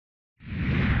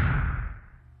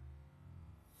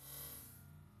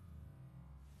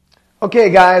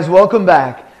Okay guys, welcome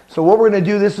back. So what we're going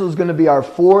to do, this is going to be our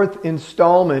fourth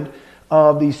installment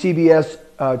of the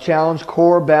CBS Challenge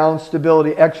Core Balance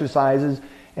Stability exercises.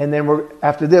 And then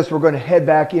after this, we're going to head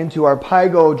back into our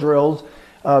PYGO drills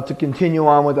to continue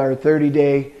on with our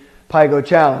 30-day PYGO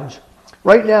challenge.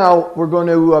 Right now, we're going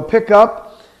to pick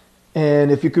up,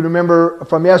 and if you can remember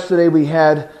from yesterday, we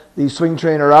had the swing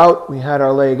trainer out, we had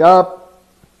our leg up,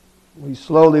 we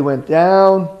slowly went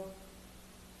down,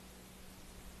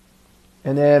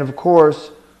 and then, of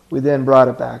course, we then brought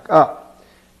it back up.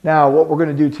 Now, what we're going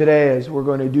to do today is we're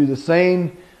going to do the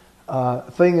same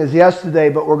thing as yesterday,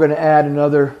 but we're going to add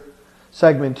another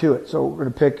segment to it. So we're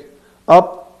going to pick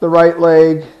up the right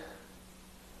leg,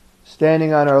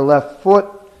 standing on our left foot,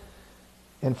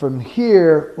 and from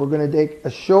here, we're going to take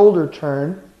a shoulder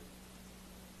turn,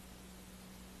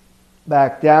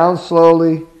 back down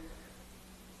slowly,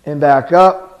 and back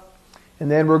up,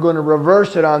 and then we're going to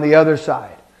reverse it on the other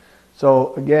side.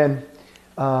 So again,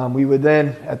 we would then,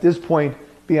 at this point,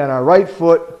 be on our right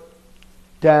foot,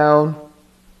 down,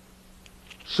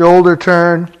 shoulder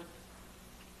turn,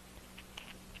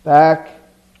 back,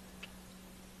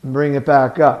 and bring it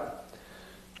back up.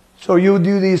 So you'll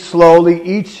do these slowly.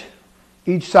 Each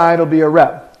side will be a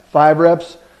rep. 5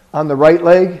 reps on the right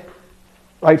leg,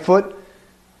 right foot.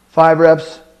 5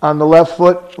 reps on the left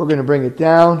foot. We're going to bring it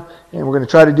down, and we're going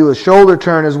to try to do a shoulder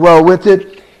turn as well with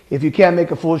it. If you can't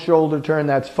make a full shoulder turn,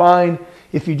 that's fine.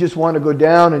 If you just want to go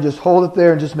down and just hold it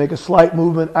there and just make a slight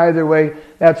movement, either way,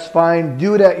 that's fine.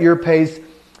 Do it at your pace.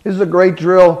 This is a great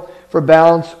drill for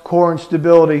balance, core, and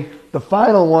stability. The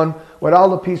final one with all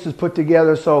the pieces put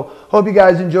together. So hope you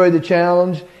guys enjoyed the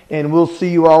challenge, and we'll see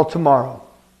you all tomorrow.